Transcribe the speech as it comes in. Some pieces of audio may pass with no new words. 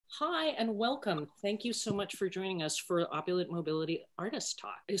Hi and welcome. Thank you so much for joining us for Opulent Mobility Artist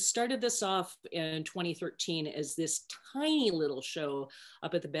Talk. I started this off in 2013 as this tiny little show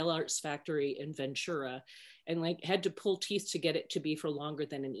up at the Bell Arts Factory in Ventura, and had to pull teeth to get it to be for longer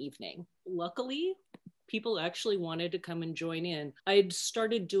than an evening. Luckily, people actually wanted to come and join in. I'd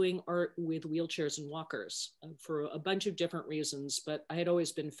started doing art with wheelchairs and walkers for a bunch of different reasons, but I had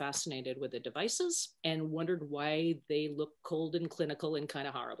always been fascinated with the devices and wondered why they look cold and clinical and kind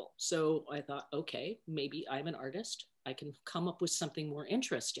of horrible. So I thought, okay, maybe I'm an artist. I can come up with something more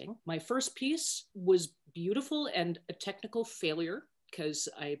interesting. My first piece was beautiful and a technical failure because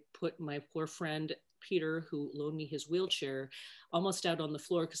I put my poor friend Peter, who loaned me his wheelchair, almost out on the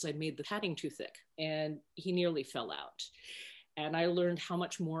floor because I made the padding too thick, and he nearly fell out. And I learned how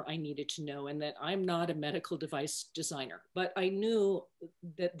much more I needed to know, and that I'm not a medical device designer, but I knew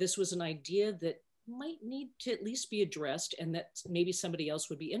that this was an idea that might need to at least be addressed and that maybe somebody else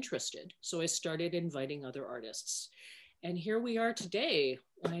would be interested. So I started inviting other artists. And here we are today,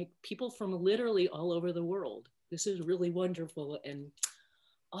 people from literally all over the world. This is really wonderful. And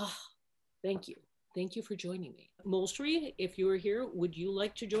thank you. Thank you for joining me. Molshree, if you are here, would you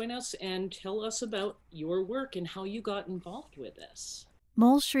like to join us and tell us about your work and how you got involved with this?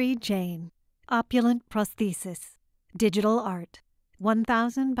 Molshree Jain, Opulent Prosthesis, Digital Art,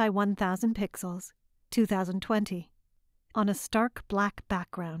 1000 by 1000 pixels, 2020. On a stark black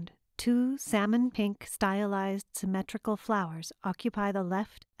background, two salmon pink stylized symmetrical flowers occupy the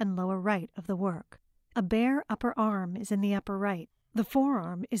left and lower right of the work. A bare upper arm is in the upper right. The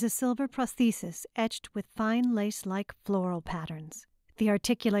forearm is a silver prosthesis etched with fine lace-like floral patterns. The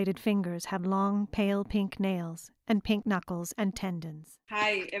articulated fingers have long, pale pink nails and pink knuckles and tendons.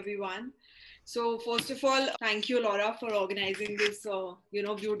 Hi, everyone. So first of all, thank you, Laura, for organizing this,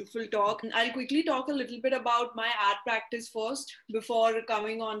 beautiful talk. I'll quickly talk a little bit about my art practice first before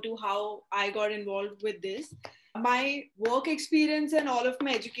coming on to how I got involved with this. My work experience and all of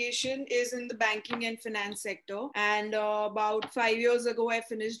my education is in the banking and finance sector. And about 5 years ago, I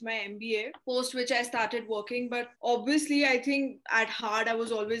finished my MBA, post which I started working. But obviously, I think at heart, I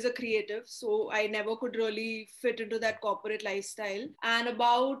was always a creative. So I never could really fit into that corporate lifestyle. And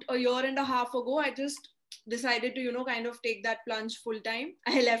about a year and a half ago, I just decided to, kind of take that plunge full time.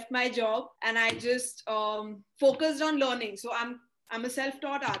 I left my job and I just focused on learning. So I'm a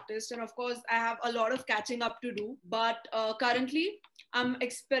self-taught artist, and of course, I have a lot of catching up to do. But currently, I'm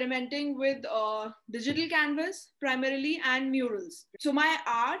experimenting with digital canvas primarily and murals. So my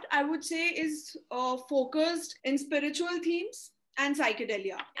art, I would say, is focused in spiritual themes and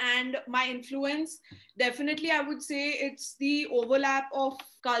psychedelia. And my influence, definitely, I would say it's the overlap of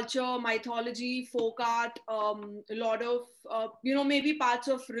culture, mythology, folk art, a lot of, maybe parts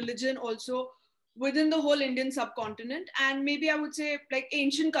of religion also within the whole Indian subcontinent, and maybe I would say like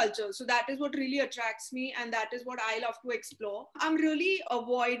ancient culture. So that is what really attracts me, and that is what I love to explore. I'm really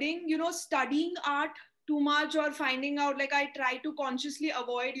avoiding, studying art too much or finding out, like I try to consciously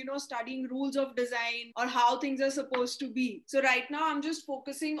avoid, studying rules of design or how things are supposed to be. So right now I'm just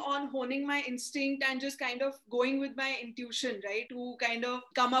focusing on honing my instinct and just kind of going with my intuition, right? To kind of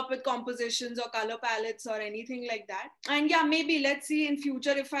come up with compositions or color palettes or anything like that. And yeah, maybe let's see in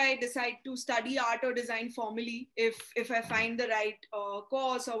future if I decide to study art or design formally, if I find the right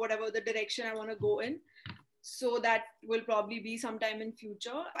course or whatever the direction I want to go in. So that will probably be sometime in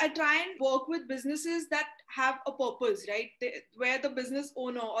future. I try and work with businesses that have a purpose, right? Where the business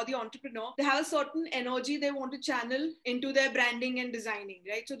owner or the entrepreneur, they have a certain energy they want to channel into their branding and designing,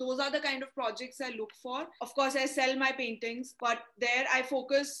 right? So those are the kind of projects I look for. Of course, I sell my paintings, but there I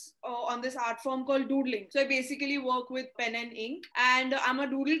focus on this art form called doodling. So I basically work with pen and ink, and I'm a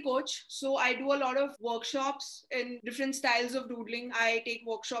doodle coach. So I do a lot of workshops in different styles of doodling. I take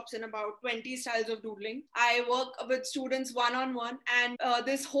workshops in about 20 styles of doodling. I work with students one-on-one, and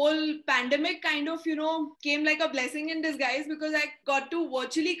this whole pandemic kind of, came like a blessing in disguise because I got to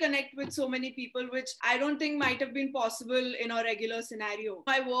virtually connect with so many people, which I don't think might have been possible in a regular scenario.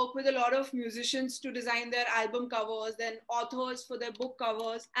 I work with a lot of musicians to design their album covers, then authors for their book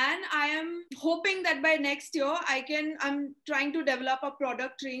covers. And I am hoping that by next year, I'm trying to develop a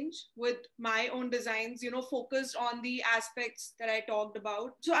product range with my own designs, focused on the aspects that I talked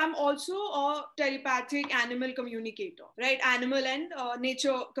about. So I'm also a telepathic animal communicator, right? Animal and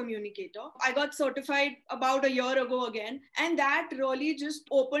nature communicator. I got certified about a year ago again. And that really just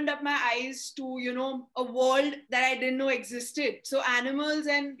opened up my eyes to, a world that I didn't know existed. So animals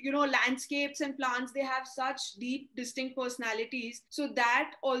and, landscapes and plants, they have such deep, distinct personalities. So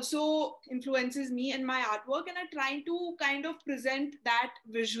that also influences me in my artwork. And I try to kind of present that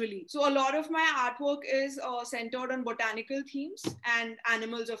visually. So a lot of my artwork is centered on botanical themes and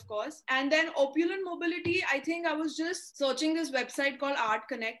animals, of course. And then Opulent Mobility, I think I was just searching this website called Art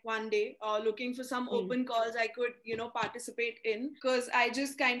Connect one day, looking for some open calls I could, participate in, because I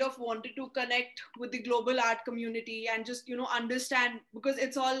just kind of wanted to connect with the global art community and just, understand, because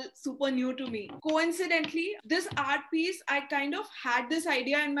it's all super new to me. Coincidentally, this art piece, I kind of had this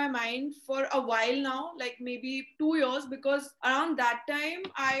idea in my mind for a while now, like maybe 2 years, because around that time,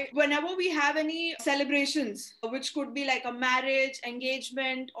 whenever we have any celebrations, which could be like a marriage,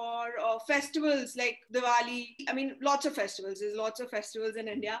 engagement, or festivals like Diwali. I mean, lots of festivals. There's lots of festivals in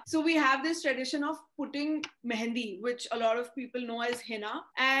India. So we have this tradition of putting mehendi, which a lot of people know as henna.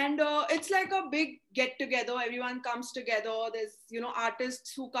 And it's like a big get together. Everyone comes together. There's,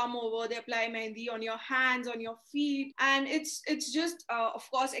 artists who come over. They apply mehendi on your hands, on your feet. And it's just, of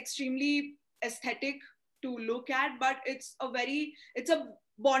course, extremely aesthetic to look at, but it's a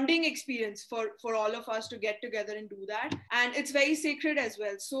bonding experience for all of us to get together and do that. And it's very sacred as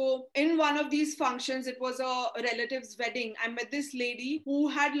well. So in one of these functions, it was a relative's wedding, I met this lady who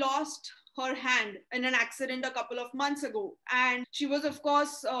had lost her hand in an accident a couple of months ago, and she was, of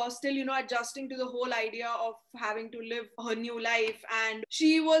course, still adjusting to the whole idea of having to live her new life. And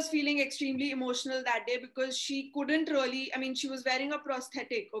she was feeling extremely emotional that day, because she couldn't really, I mean, she was wearing a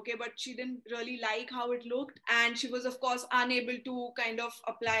prosthetic, okay, but she didn't really like how it looked, and she was, of course, unable to kind of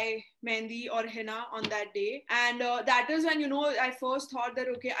apply mehndi or henna on that day. And that is when I first thought that,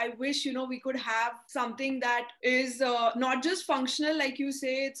 okay, I wish we could have something that is not just functional, like you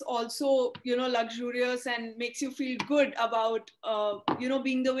say, it's also luxurious and makes you feel good about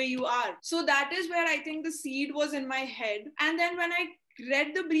being the way you are. So that is where I think the seed was in my head. And then when I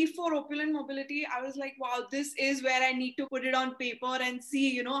read the brief for Opulent Mobility, I was like, wow, this is where I need to put it on paper and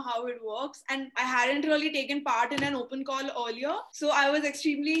see, how it works. And I hadn't really taken part in an open call earlier. So I was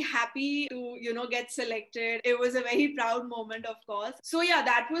extremely happy to, get selected. It was a very proud moment, of course. So yeah,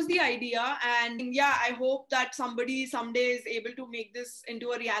 that was the idea. And yeah, I hope that somebody someday is able to make this into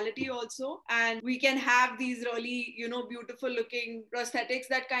a reality also. And we can have these really, beautiful looking prosthetics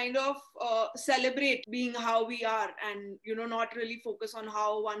that kind of celebrate being how we are, and, not really focus on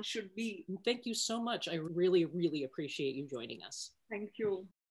how one should be. Thank you so much. I really, really appreciate you joining us. Thank you.